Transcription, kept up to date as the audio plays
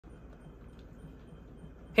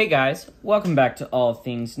Hey guys, welcome back to All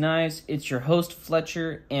Things Knives. It's your host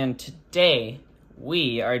Fletcher, and today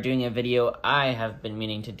we are doing a video I have been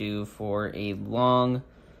meaning to do for a long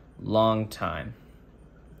time.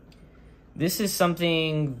 This is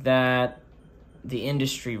something that the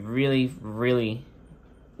industry really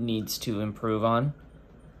needs to improve on.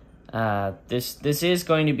 This is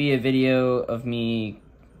going to be a video of me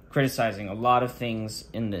criticizing a lot of things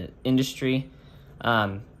in the industry.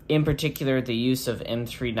 In particular, the use of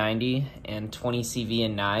M390 and 20 CV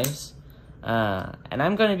in knives. And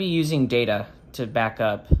I'm going to be using data to back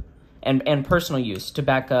up, and personal use to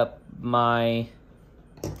back up my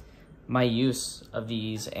use of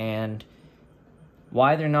these and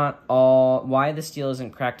why why the steel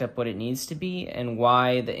isn't cracked up what it needs to be, and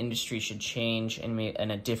why the industry should change in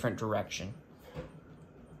a different direction.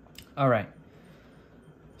 All right.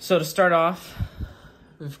 So to start off,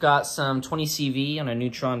 we've got some 20 CV on a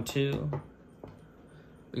Neutron 2.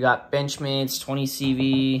 We got Benchmade's 20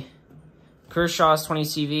 CV, Kershaw's 20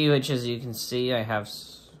 CV, which, as you can see, I have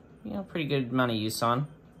pretty good amount of use on.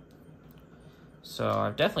 So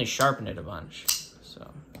I've definitely sharpened it a bunch.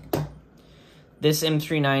 So this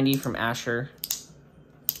M390 from Asher.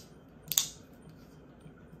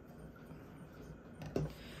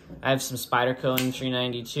 I have some Spyderco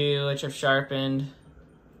M390 too, which I've sharpened.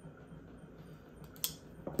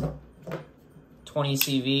 20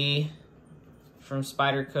 CV from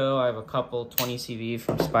Spyderco. I have a couple 20 CV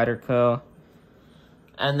from Spyderco.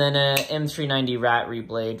 And then a M390 rat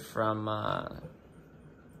reblade from,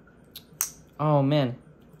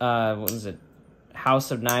 what was it?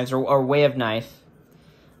 House of Knives, or Way of Knife.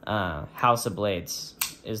 House of Blades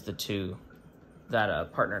is the two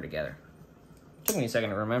that partner together. Took me a second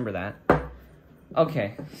to remember that.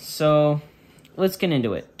 Okay, so let's get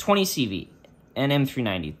into it. 20 CV and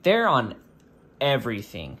M390. They're on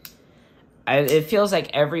everything. It feels like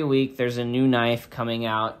every week there's a new knife coming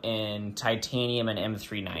out in titanium and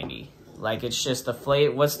M390. Like, it's just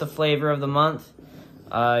what's the flavor of the month?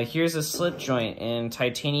 Here's a slip joint in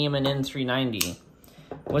titanium and M390.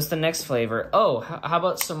 What's the next flavor? Oh, how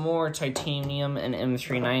about some more titanium and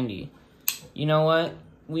M390? You know what?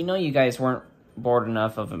 We know you guys weren't bored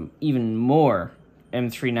enough of even more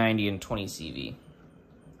M390 and 20 CV.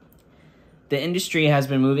 The industry has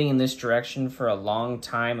been moving in this direction for a long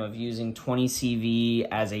time, of using 20 CV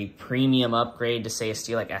as a premium upgrade to, say, a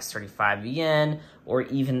steel like S35VN or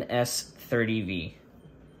even S30V.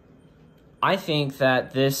 I think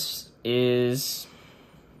that this is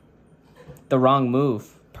the wrong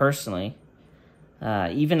move, personally.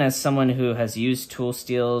 Even as someone who has used tool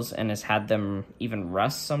steels and has had them even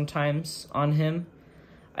rust sometimes on him,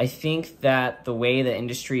 I think that the way the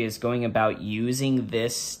industry is going about using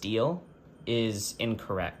this steel is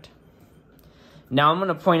incorrect. Now I'm going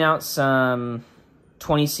to point out some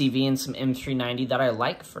 20 CV and some M390 that I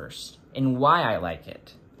like first, and why I like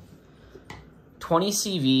it. 20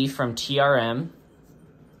 CV from TRM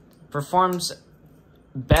performs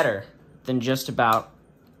better than just about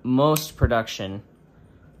most production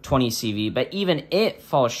 20 CV, but even it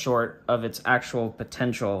falls short of its actual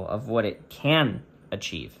potential of what it can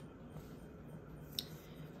achieve.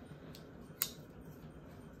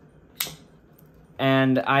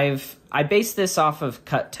 And I based this off of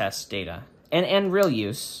cut test data and real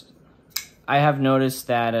use. I have noticed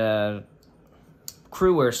that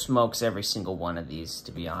Crewwear smokes every single one of these,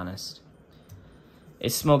 to be honest.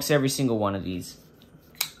 It smokes every single one of these.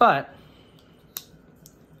 But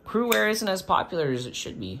Crewwear isn't as popular as it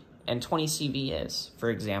should be, and 20 CV is,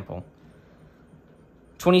 for example.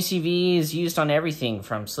 20 CV is used on everything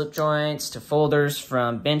from slip joints to folders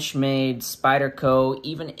from Benchmade, Spyderco,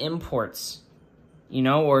 even imports.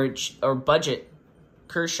 Or budget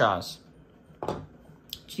Kershaw's.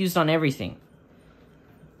 It's used on everything.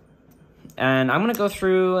 And I'm going to go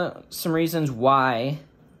through some reasons why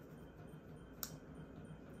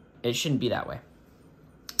it shouldn't be that way.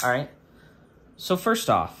 All right. So first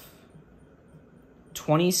off,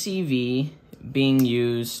 20 CV being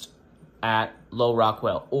used at low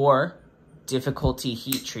Rockwell or difficulty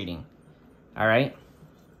heat treating. All right.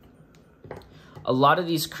 A lot of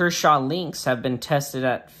these Kershaw links have been tested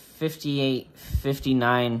at 58,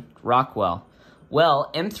 59 Rockwell. Well,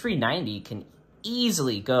 M390 can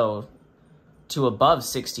easily go to above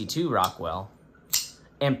 62 Rockwell.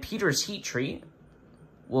 And Peter's Heat Treat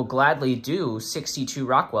will gladly do 62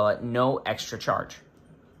 Rockwell at no extra charge.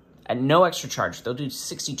 At no extra charge, they'll do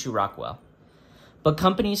 62 Rockwell. But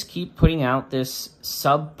companies keep putting out this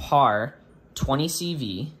subpar 20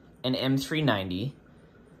 CV and M390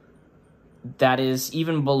 that is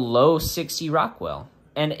even below 60 Rockwell.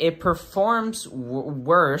 And it performs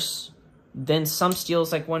worse than some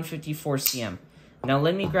steels like 154 CM. Now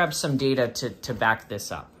let me grab some data to back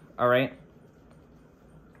this up, all right?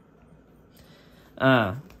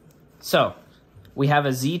 So we have a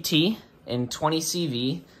ZT in 20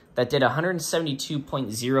 CV that did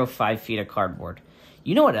 172.05 feet of cardboard.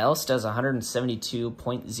 You know what else does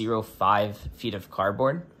 172.05 feet of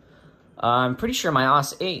cardboard? I'm pretty sure my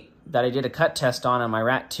OS 8 that I did a cut test on my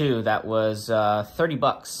Rat 2, that was 30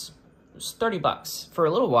 bucks. It was 30 bucks. For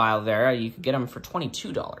a little while there, you could get them for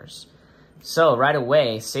 $22. So right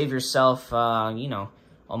away, save yourself, you know,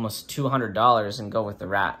 almost $200 and go with the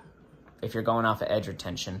Rat if you're going off of edge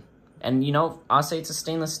retention. And, you know, OS 8's a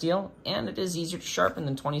stainless steel, and it is easier to sharpen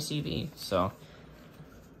than 20 CV. So,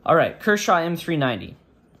 all right, Kershaw M390,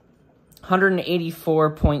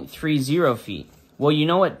 184.30 feet. Well, you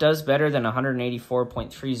know what does better than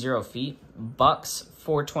 184.30 feet? Buck's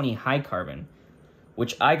 420 high carbon,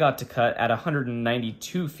 which I got to cut at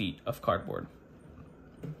 192 feet of cardboard.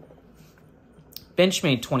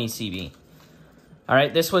 Benchmade 20 CV. All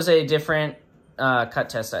right, this was a different cut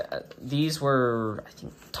test. These were, I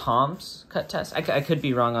think, Tom's cut test. I could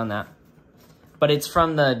be wrong on that, but it's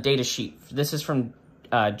from the data sheet. This is from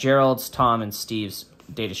Gerald's, Tom, and Steve's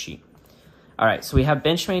data sheet. All right, so we have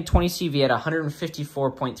Benchmade 20 CV at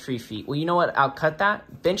 154.3 feet. Well, you know what outcut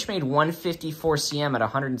that? Benchmade 154 CM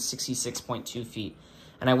at 166.2 feet.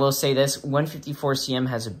 And I will say this, 154 CM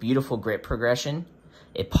has a beautiful grit progression.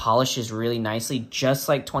 It polishes really nicely, just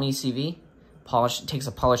like 20 CV. It takes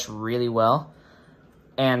a polish really well.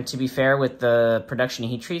 And to be fair, with the production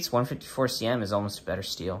heat treats, 154 CM is almost a better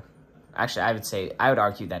steel. Actually, I would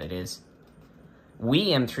argue that it is.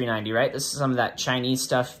 M390, right? This is some of that Chinese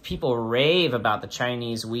stuff. People rave about the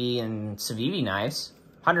Chinese and Civivi knives.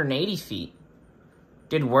 180 feet.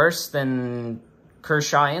 Did worse than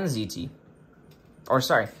Kershaw and ZT. Or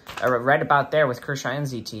sorry, right about there with Kershaw and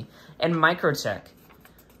ZT. And Microtech.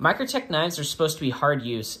 Microtech knives are supposed to be hard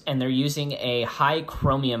use, and they're using a high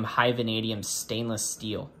chromium, high vanadium stainless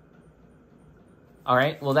steel. All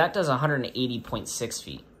right, well, that does 180.6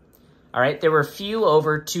 feet. All right, there were a few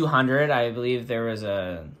over 200. I believe there's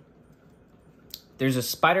a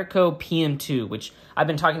Spyderco PM2, which I've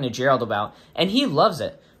been talking to Gerald about, and he loves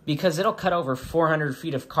it because it'll cut over 400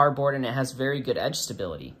 feet of cardboard and it has very good edge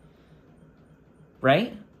stability,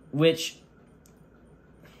 right? Which,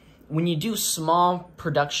 when you do small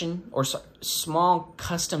production or small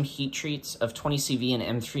custom heat treats of 20 CV and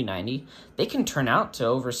M390, they can turn out to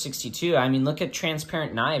over 62. I mean, look at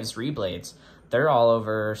Transparent Knives reblades. They're all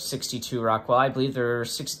over 62 Rockwell. I believe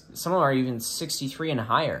some of them are even 63 and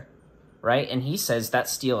higher, right? And he says that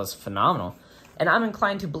steel is phenomenal. And I'm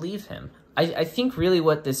inclined to believe him. I think really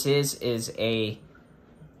what this is a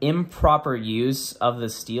improper use of the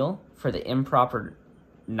steel for the improper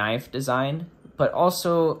knife design, but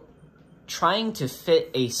also trying to fit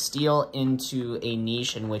a steel into a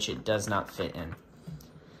niche in which it does not fit in.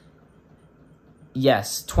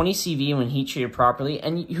 Yes, 20 CV when heat treated properly,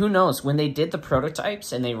 and who knows, when they did the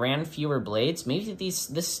prototypes and they ran fewer blades, maybe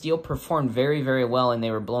this steel performed very, very well and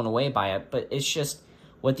they were blown away by it, but it's just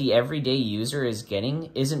what the everyday user is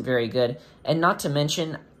getting isn't very good. And not to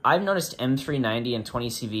mention, I've noticed M390 and 20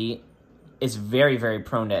 CV is very, very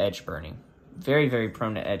prone to edge burning. Very, very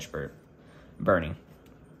prone to edge burning.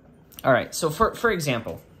 All right, so for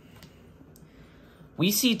example,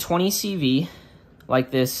 we see 20 CV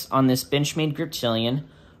like this on this Benchmade Griptilian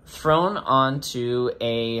thrown onto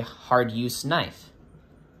a hard use knife.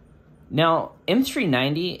 Now,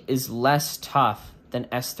 M390 is less tough than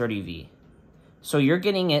S30V. So you're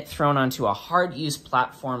getting it thrown onto a hard use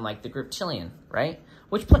platform like the Griptilian, right?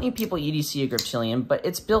 Which plenty of people EDC a Griptilian, but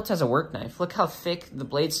it's built as a work knife. Look how thick the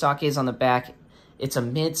blade stock is on the back. It's a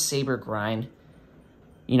mid-saber grind,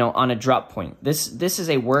 you know, on a drop point. This is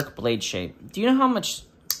a work blade shape. Do you know how much,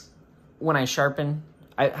 when I sharpen,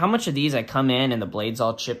 how much of these I come in and the blade's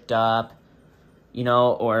all chipped up, you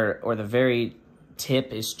know, or the very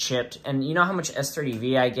tip is chipped, and you know how much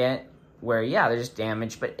S30V I get, where, yeah, there's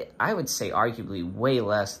damage, but I would say arguably way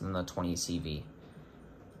less than the 20 CV.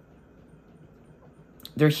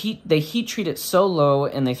 They heat treat it so low,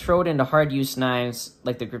 and they throw it into hard use knives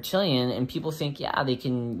like the Griptilian, and people think, yeah, they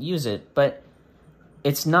can use it, but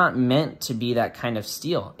it's not meant to be that kind of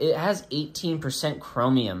steel. It has 18%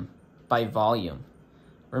 chromium by volume.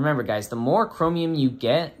 Remember, guys, the more chromium you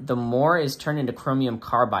get, the more is turned into chromium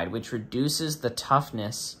carbide, which reduces the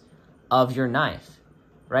toughness of your knife,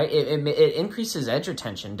 right? It increases edge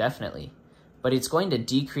retention, definitely, but it's going to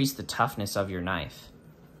decrease the toughness of your knife.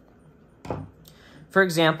 For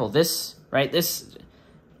example, this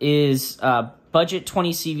is budget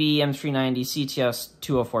 20 CV M390 CTS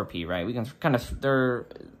 204P, right? We can kind of, they're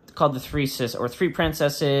called the Three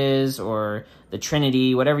Princesses, or the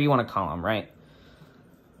Trinity, whatever you want to call them, right?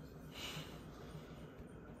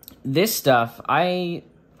 This stuff, I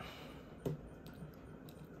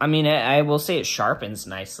mean, I will say it sharpens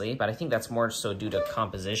nicely, but I think that's more so due to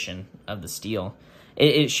composition of the steel.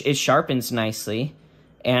 It sharpens nicely,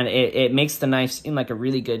 and it makes the knife seem like a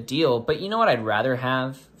really good deal. But you know what I'd rather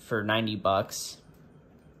have for 90 bucks?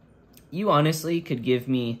 You honestly could give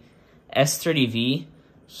me S30V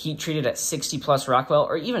heat treated at 60 plus Rockwell,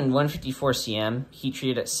 or even 154 CM heat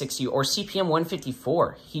treated at 60, or CPM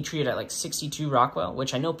 154 heat treated at like 62 Rockwell,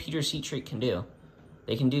 which I know Peter's Heat Treat can do.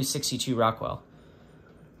 They can do 62 Rockwell.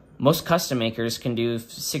 Most custom makers can do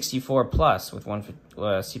 64 plus with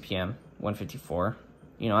CPM 154.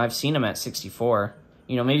 You know, I've seen them at 64.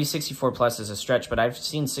 You know, maybe 64 plus is a stretch, but I've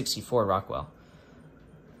seen 64 Rockwell.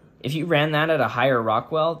 If you ran that at a higher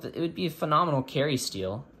Rockwell, it would be a phenomenal carry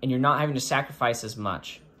steel, and you're not having to sacrifice as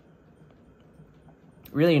much.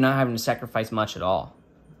 Really, you're not having to sacrifice much at all.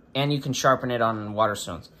 And you can sharpen it on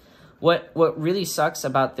Waterstones. What really sucks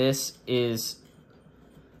about this is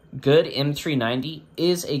good M390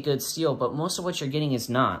 is a good steel, but most of what you're getting is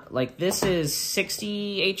not. Like, this is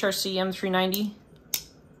 60 HRC M390.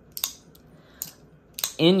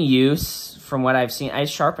 In use, from what I've seen, it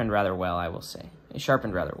sharpened rather well, I will say. It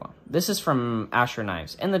sharpened rather well. This is from Asher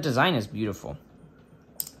Knives, and the design is beautiful.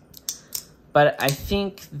 But I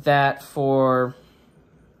think that for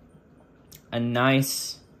a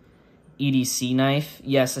nice EDC knife,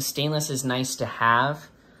 yes, a stainless is nice to have,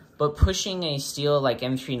 but pushing a steel like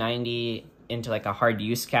M390 into like a hard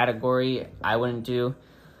use category, I wouldn't do.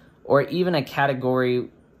 Or even a category,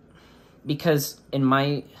 because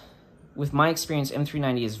with my experience,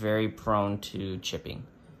 M390 is very prone to chipping.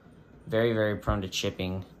 Very, very prone to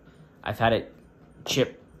chipping. I've had it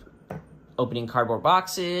chip opening cardboard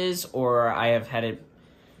boxes, or I have had it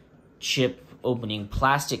chip opening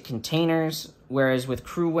plastic containers, whereas with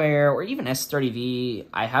Crewware or even S30V,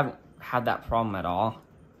 I haven't had that problem at all.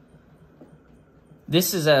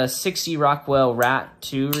 This is a 60 Rockwell Rat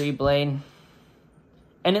 2 reblade,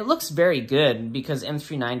 and it looks very good because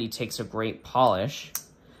M390 takes a great polish.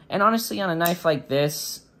 And honestly, on a knife like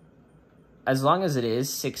this, as long as it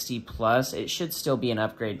is 60 plus, it should still be an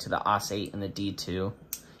upgrade to the AUS-8 and the D2.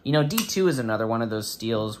 You know, D2 is another one of those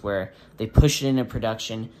steels where they push it into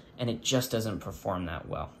production and it just doesn't perform that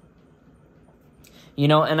well. You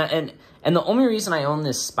know, and the only reason I own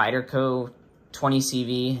this Spyderco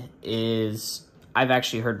 20CV is I've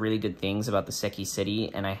actually heard really good things about the Seki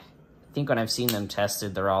City, and I think when I've seen them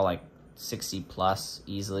tested, they're all like 60 plus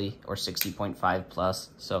easily, or 60.5 plus.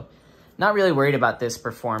 So not really worried about this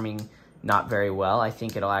performing not very well. I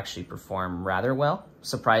think it'll actually perform rather well,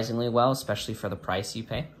 surprisingly well, especially for the price you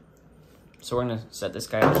pay. So we're gonna set this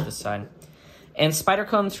guy off to the side. And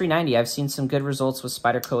Spyderco M390, I've seen some good results with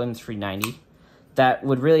Spyderco M390 that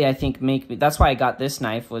would really, I think, make me, that's why I got this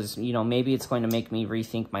knife, was, you know, maybe it's going to make me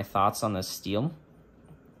rethink my thoughts on the steel.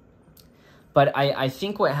 But I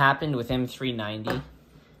think what happened with M390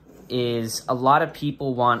 is a lot of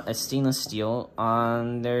people want a stainless steel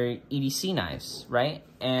on their EDC knives, right?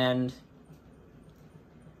 And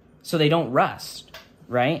so they don't rust,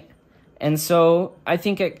 right? And so I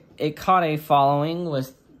think it caught a following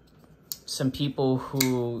with some people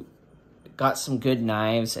who got some good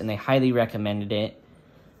knives, and they highly recommended it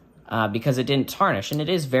because it didn't tarnish, and it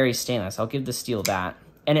is very stainless. I'll give the steel that.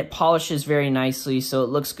 And it polishes very nicely, so it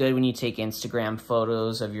looks good when you take Instagram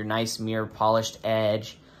photos of your nice mirror polished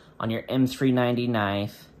edge on your M390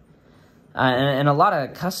 knife. And a lot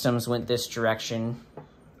of customs went this direction,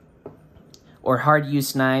 or hard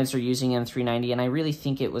use knives are using M390, and I really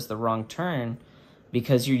think it was the wrong turn,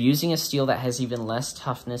 because you're using a steel that has even less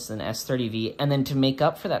toughness than S30V, and then to make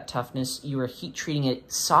up for that toughness, you are heat treating it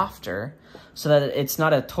softer so that it's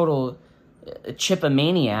not a total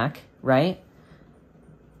chip-a-maniac, right?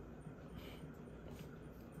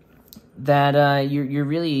 That you're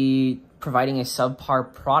really providing a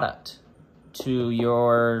subpar product to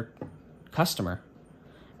your customer.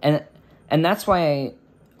 And that's why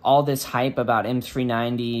all this hype about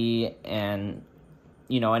M390 and,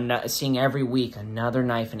 you know, seeing every week another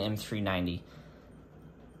knife in M390.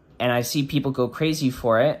 And I see people go crazy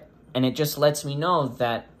for it, and it just lets me know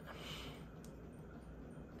that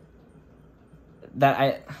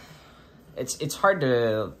it's hard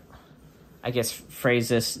to, I guess, phrase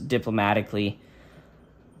this diplomatically,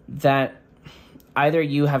 that either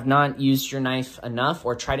you have not used your knife enough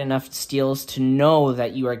or tried enough steels to know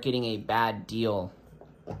that you are getting a bad deal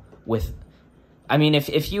with. I mean,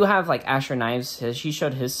 if you have like Asher Knives, he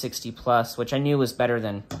showed his 60 plus, which I knew was better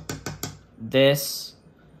than this,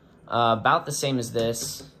 about the same as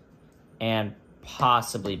this, and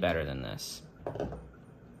possibly better than this.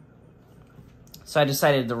 So I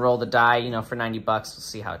decided to roll the die, you know, for 90 bucks. We'll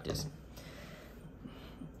see how it does.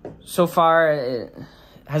 So far, it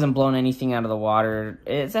hasn't blown anything out of the water.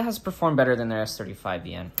 It has performed better than their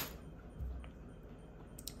S35VN.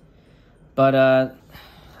 But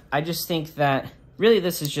I just think that really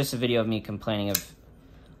this is just a video of me complaining of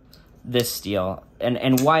this steel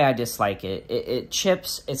and why I dislike it. It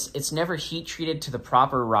chips. It's never heat treated to the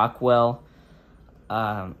proper Rockwell.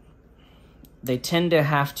 They tend to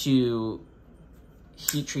have to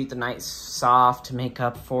heat treat the knife soft to make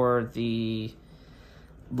up for the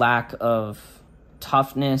lack of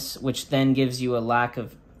toughness, which then gives you a lack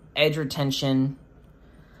of edge retention.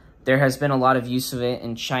 There has been a lot of use of it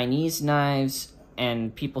in Chinese knives,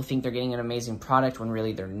 and people think they're getting an amazing product when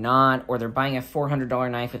really they're not, or they're buying a $400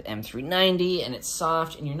 knife with M390 and it's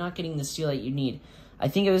soft and you're not getting the steel that you need. I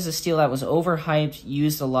think it was a steel that was overhyped,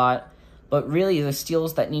 used a lot, but really the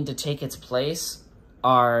steels that need to take its place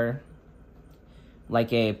are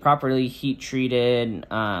like a properly heat-treated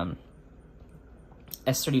S30V.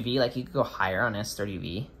 Like, you could go higher on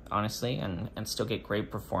S30V, honestly, and still get great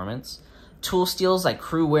performance. Tool steels like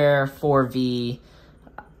Crewware, 4V,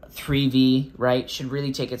 3V, right, should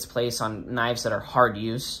really take its place on knives that are hard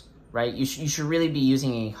use, right? You should really be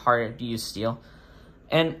using a hard-use steel.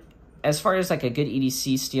 And as far as like a good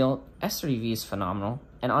EDC steel, S30V is phenomenal.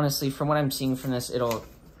 And honestly, from what I'm seeing from this, it'll,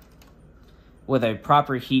 with a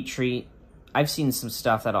proper heat treat, I've seen some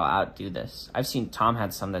stuff that'll outdo this. I've seen Tom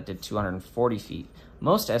had some that did 240 feet.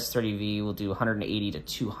 Most S30V will do 180 to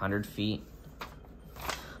 200 feet.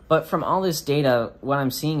 But from all this data, what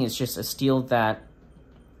I'm seeing is just a steel that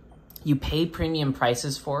you pay premium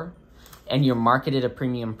prices for, and you're marketed a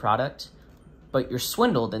premium product, but you're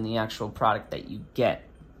swindled in the actual product that you get.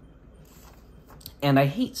 And I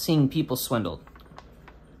hate seeing people swindled,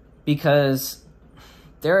 because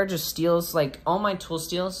there are just steels, like all my tool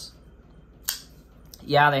steels,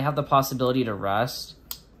 yeah, they have the possibility to rust,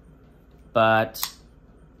 but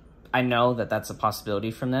I know that that's a possibility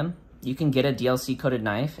from them. You can get a DLC coated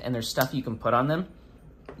knife and there's stuff you can put on them.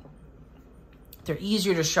 They're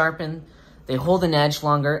easier to sharpen, they hold an edge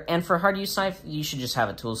longer, and for a hard use knife, you should just have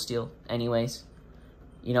a tool steel anyways.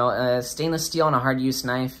 You know, stainless steel on a hard use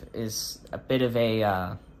knife is a bit of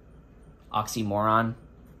a oxymoron.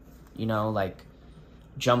 You know, like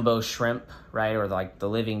jumbo shrimp, right? Or like the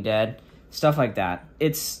living dead. Stuff like that.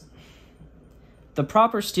 It's, the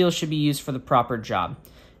proper steel should be used for the proper job.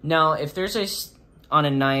 Now, if there's on a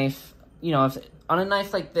knife, you know, if on a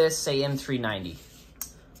knife like this, say M390,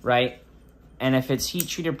 right? And if it's heat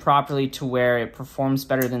treated properly to where it performs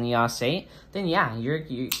better than the AUS-8, then yeah,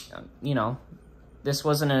 you know, this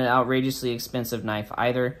wasn't an outrageously expensive knife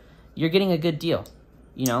either. You're getting a good deal,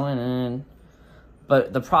 you know,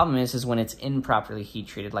 but the problem is when it's improperly heat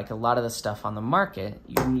treated, like a lot of the stuff on the market,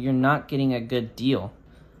 you're not getting a good deal,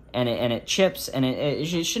 and it chips, and it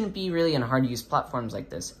shouldn't be really in hard use platforms like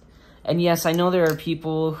this. And yes, I know there are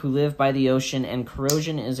people who live by the ocean, and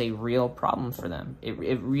corrosion is a real problem for them.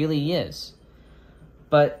 It really is.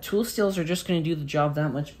 But tool steels are just going to do the job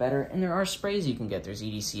that much better, and there are sprays you can get. There's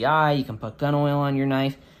EDCI, you can put gun oil on your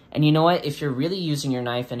knife, and you know what? If you're really using your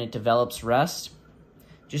knife and it develops rust,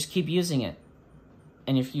 just keep using it.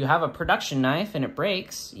 And if you have a production knife and it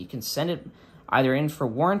breaks, you can send it either in for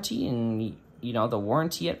warranty and, you know, they'll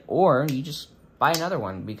warranty it, or you just buy another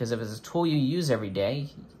one, because if it's a tool you use every day,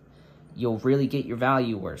 you'll really get your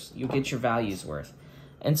value worth. You'll get your values worth.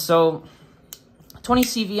 And so 20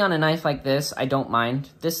 CV on a knife like this, I don't mind.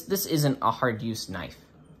 This isn't a hard use knife,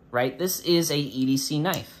 right? This is a EDC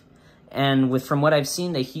knife. And from what I've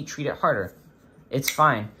seen, they heat treat it harder. It's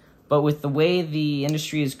fine. But with the way the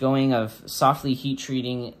industry is going of softly heat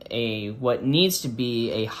treating what needs to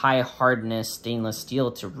be a high hardness stainless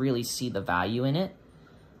steel to really see the value in it,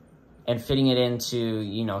 and fitting it into,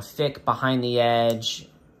 you know, thick behind the edge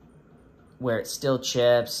where it still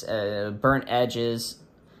chips, burnt edges,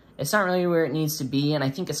 it's not really where it needs to be. And I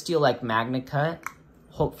think a steel like MagnaCut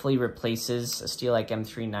hopefully replaces a steel like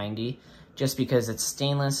M390, just because it's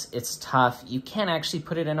stainless, it's tough. You can actually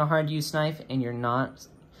put it in a hard use knife, and you're not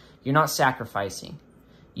sacrificing.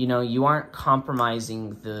 You know, you aren't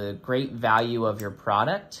compromising the great value of your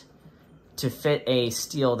product to fit a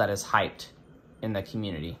steel that is hyped in the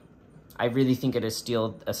community. I really think it is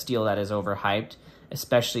a steel that is overhyped,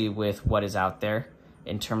 especially with what is out there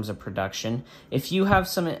in terms of production. If you have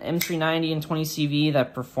some M390 and 20 CV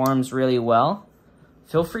that performs really well,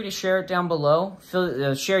 feel free to share it down below.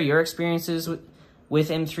 Share your experiences with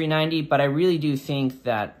M390, but I really do think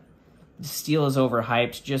that steel is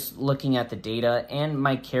overhyped. Just looking at the data and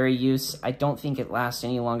my carry use, I don't think it lasts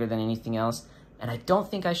any longer than anything else. And I don't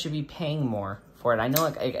think I should be paying more for it. I know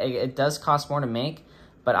it does cost more to make,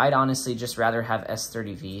 but I'd honestly just rather have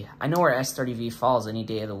S30V. I know where S30V falls any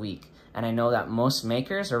day of the week. And I know that most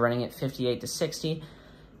makers are running at 58 to 60.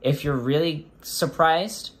 If you're really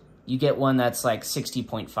surprised, you get one that's like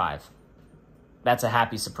 60.5. That's a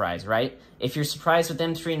happy surprise, right? If you're surprised with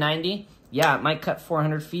M390, yeah, it might cut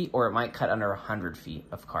 400 feet or it might cut under 100 feet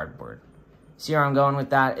of cardboard. See where I'm going with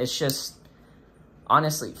that? It's just,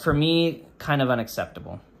 honestly, for me, kind of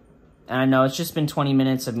unacceptable. And I know it's just been 20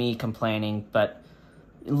 minutes of me complaining, but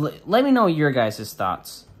let me know your guys'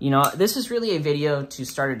 thoughts. You know, this is really a video to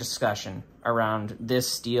start a discussion around this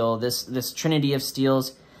steel, this trinity of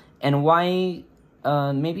steels, and why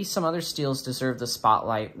maybe some other steels deserve the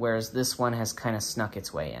spotlight, whereas this one has kind of snuck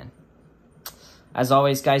its way in. As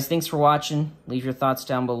always, guys, thanks for watching. Leave your thoughts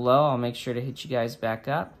down below. I'll make sure to hit you guys back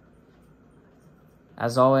up.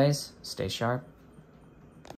 As always, stay sharp.